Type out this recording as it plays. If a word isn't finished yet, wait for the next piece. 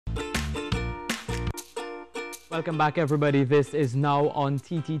Welcome back, everybody. This is now on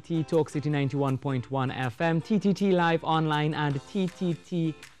TTT Talk City 91.1 FM, TTT Live online and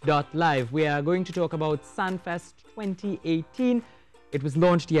TTT.live. We are going to talk about Sanfest 2018. It was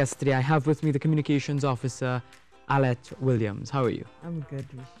launched yesterday. I have with me the communications officer, Alette Williams. How are you? I'm good,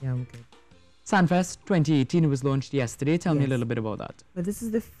 Rishi. I'm good. Sanfest 2018 was launched yesterday. Tell me a little bit about that. Well, this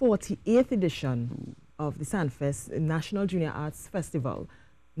is the 48th edition of the Sanfest National Junior Arts Festival.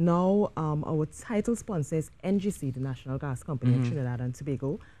 Now, our title sponsor is NGC, the National Gas Company of Trinidad and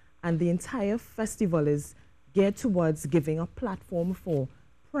Tobago, and the entire festival is geared towards giving a platform for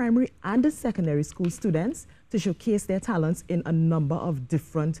primary and secondary school students to showcase their talents in a number of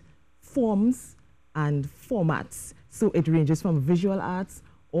different forms and formats. So it ranges from visual arts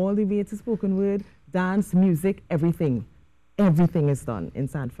all the way to spoken word, dance, music, everything. Everything is done in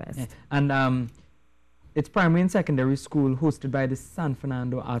Sanfest. Yeah. And it's primary and secondary school hosted by the San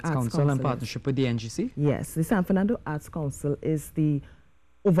Fernando Arts Council in partnership with the NGC? Yes, the San Fernando Arts Council is the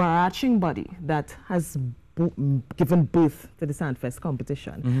overarching body that has given birth to the Sanfest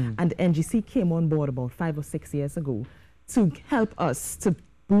competition. And NGC came on board about 5 or 6 years ago to help us to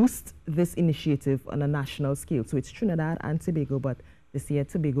boost this initiative on a national scale. So it's Trinidad and Tobago, but this year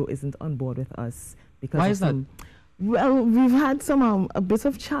Tobago isn't on board with us. Because why is that? Well, we've had some a bit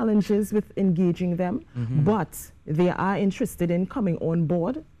of challenges with engaging them, but they are interested in coming on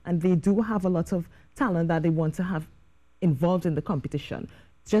board, and they do have a lot of talent that they want to have involved in the competition.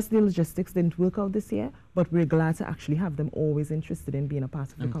 Just the logistics didn't work out this year, but we're glad to actually have them always interested in being a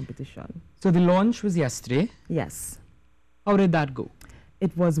part of the competition. So the launch was yesterday? Yes. How did that go?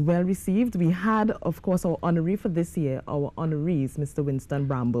 It was well received. We had, of course, our honoree for this year, our honorees, Mr. Winston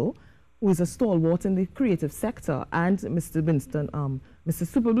Bramble, who is a stalwart in the creative sector, and Mr. Winston, Mr.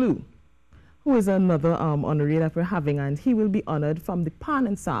 Super Blue, who is another honoree that we're having, and he will be honored from the Pan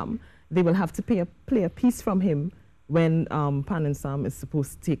and Sam. They will have to play a piece from him when Pan and Sam is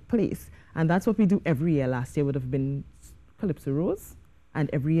supposed to take place. And that's what we do every year. Last year would have been Calypso Rose, and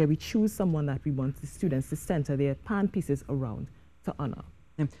every year we choose someone that we want the students to center their Pan pieces around to honor.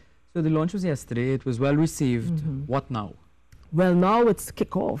 So the launch was yesterday. It was well received. What now? Well, now it's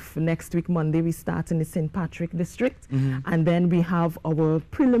kick-off. Next week, Monday, we start in the St. Patrick district. And then we have our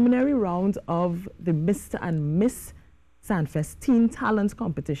preliminary round of the Mr. and Miss Sanfest Teen Talent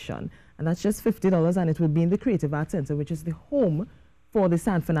Competition. And that's just $50, and it will be in the Creative Arts Center, which is the home for the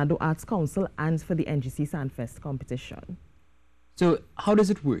San Fernando Arts Council and for the NGC Sanfest competition. So how does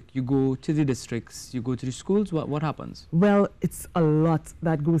it work? You go to the districts, you go to the schools, what happens? Well, it's a lot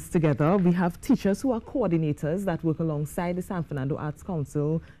that goes together. We have teachers who are coordinators that work alongside the San Fernando Arts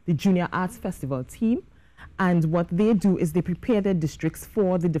Council, the Junior Arts Festival team. And what they do is they prepare their districts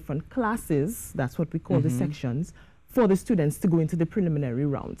for the different classes, that's what we call the sections, for the students to go into the preliminary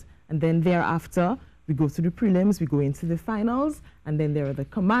round. And then thereafter, we go through the prelims, we go into the finals, and then there are the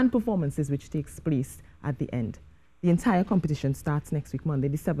command performances which takes place at the end. The entire competition starts next week, Monday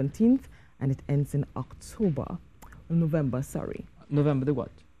the 17th, and it ends in November, sorry. November the what?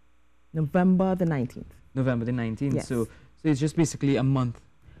 November the 19th. November the 19th. Yes. So it's just basically a month.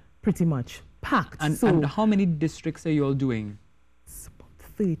 Pretty much. Packed. And how many districts are you all doing? It's about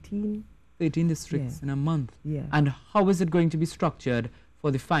 13. 13 districts in a month. Yeah. And how is it going to be structured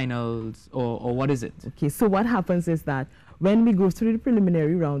for the finals, or what is it? Okay, so what happens is that when we go through the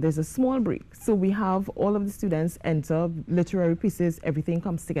preliminary round, there's a small break. So we have all of the students enter literary pieces, everything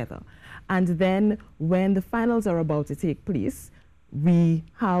comes together. And then when the finals are about to take place, we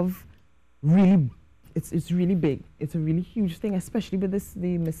have it's really big. It's a really huge thing, especially with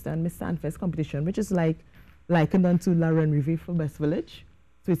the Mr. and Miss Sanfest competition, which is likened unto La Renrive for Best Village.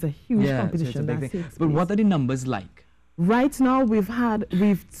 So it's a huge competition that takes place. But what are the numbers like? Right now,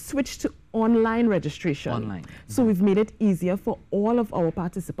 we've switched to online registration. Online. So we've made it easier for all of our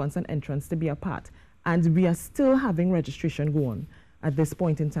participants and entrants to be a part. And we are still having registration go on at this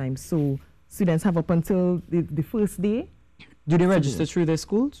point in time. So students have up until the first day. Do they register through their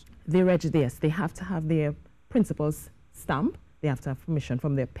schools? They register, yes. They have to have their principal's stamp. They have to have permission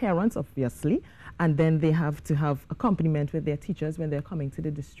from their parents, obviously. And then they have to have accompaniment with their teachers when they're coming to the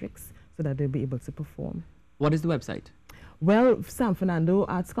districts so that they'll be able to perform. What is the website? Well, San Fernando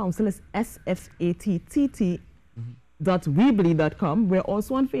Arts Council is sfatt.weebly.com. We're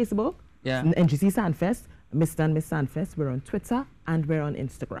also on Facebook, NGC Sanfest, Mr. and Miss Sanfest. We're on Twitter, and we're on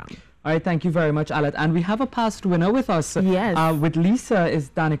Instagram. All right, thank you very much, Alette. And we have a past winner with us. Yes. With Lisa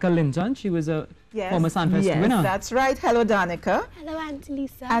is Danica Linton. She was a former Sanfest winner. That's right. Hello, Danica. Hello, Auntie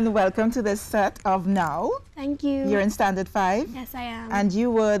Lisa. And welcome to this set of Now. Thank you. You're in Standard 5. Yes, I am. And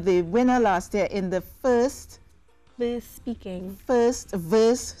you were the winner last year in the first verse speaking. First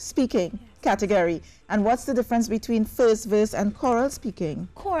verse speaking. Yes. category. And what's the difference between first verse and choral speaking?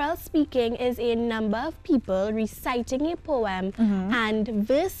 Choral speaking is a number of people reciting a poem, and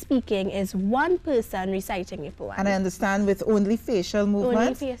verse speaking is one person reciting a poem. And I understand with only facial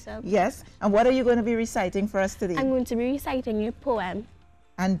movements. Only facial. Yes. And what are you going to be reciting for us today? I'm going to be reciting a poem.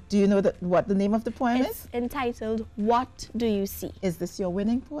 And do you know what the name of the poem It's entitled, What Do You See? is? Is this your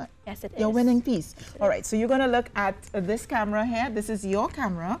winning poem? Yes, it is. Your winning piece. All right, so you're going to look at this camera here. This is your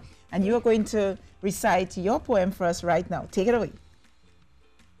camera, and you are going to recite your poem for us right now. Take it away.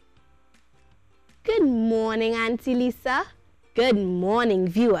 Good morning, Auntie Lisa. Good morning,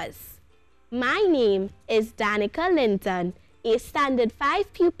 viewers. My name is Danica Linton, a Standard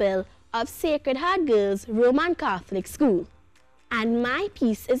 5 pupil of Sacred Heart Girls Roman Catholic School. And my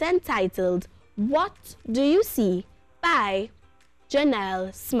piece is entitled, What Do You See? By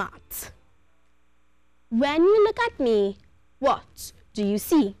Janelle Smart. When you look at me, what do you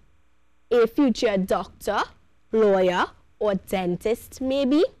see? A future doctor, lawyer, or dentist,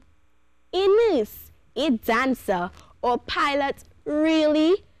 maybe? A nurse, a dancer, or pilot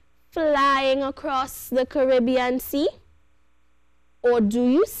really flying across the Caribbean Sea? Or do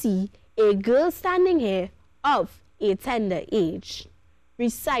you see a girl standing here of a tender age,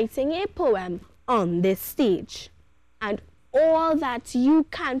 reciting a poem on this stage, and all that you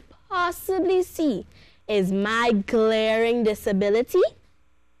can possibly see is my glaring disability?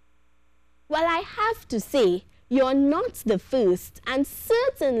 Well, I have to say, you're not the first and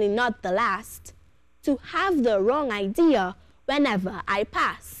certainly not the last to have the wrong idea whenever I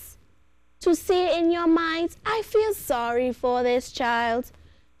pass. To say in your mind, I feel sorry for this child.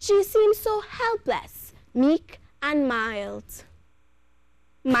 She seems so helpless, meek, and mild.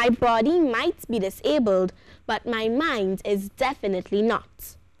 My body might be disabled, but my mind is definitely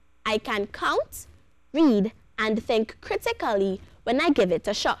not. I can count, read, and think critically when I give it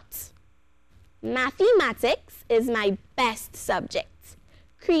a shot. Mathematics is my best subject.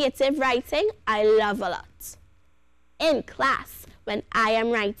 Creative writing I love a lot. In class, when I am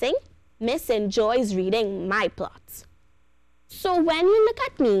writing, Miss enjoys reading my plot. So when you look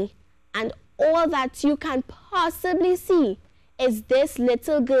at me, and all that you can possibly see is this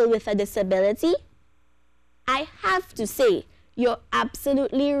little girl with a disability, I have to say, you're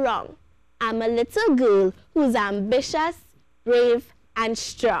absolutely wrong. I'm a little girl who's ambitious, brave, and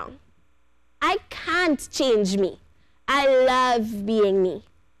strong. I can't change me. I love being me.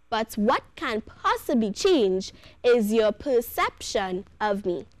 But what can possibly change is your perception of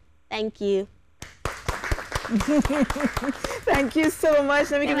me. Thank you. Thank you so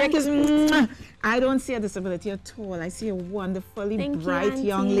much. Let me give you a kiss. I don't see a disability at all. I see a wonderfully bright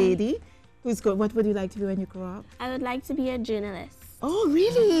young lady who's good. What would you like to be when you grow up? I would like to be a journalist. Oh,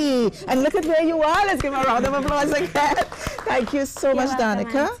 really? And look at where you are. Let's give a round of applause again. Thank you so much,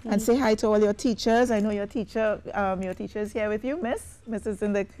 Danica. And say hi to all your teachers. I know your teacher is here with you, Miss. Miss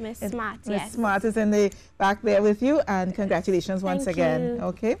Smart, yes. Miss Smart is in the back there with you. And congratulations once again.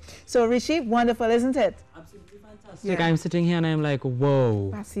 Okay. So, Rishi, wonderful, isn't it? Absolutely fantastic. Yeah. I'm sitting here and I'm like, whoa.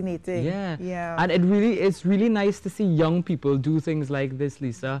 Fascinating. Yeah. Yeah. And it's really nice to see young people do things like this,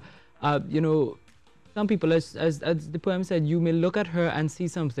 Lisa. You know, some people, as the poem said, you may look at her and see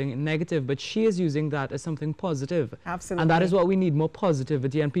something negative, but she is using that as something positive. Absolutely. And that is what we need, more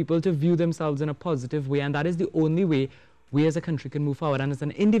positivity and people to view themselves in a positive way. And that is the only way we as a country can move forward. And as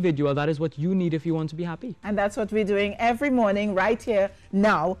an individual, that is what you need if you want to be happy. And that's what we're doing every morning right here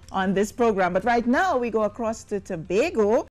now on this program. But right now, we go across to Tobago.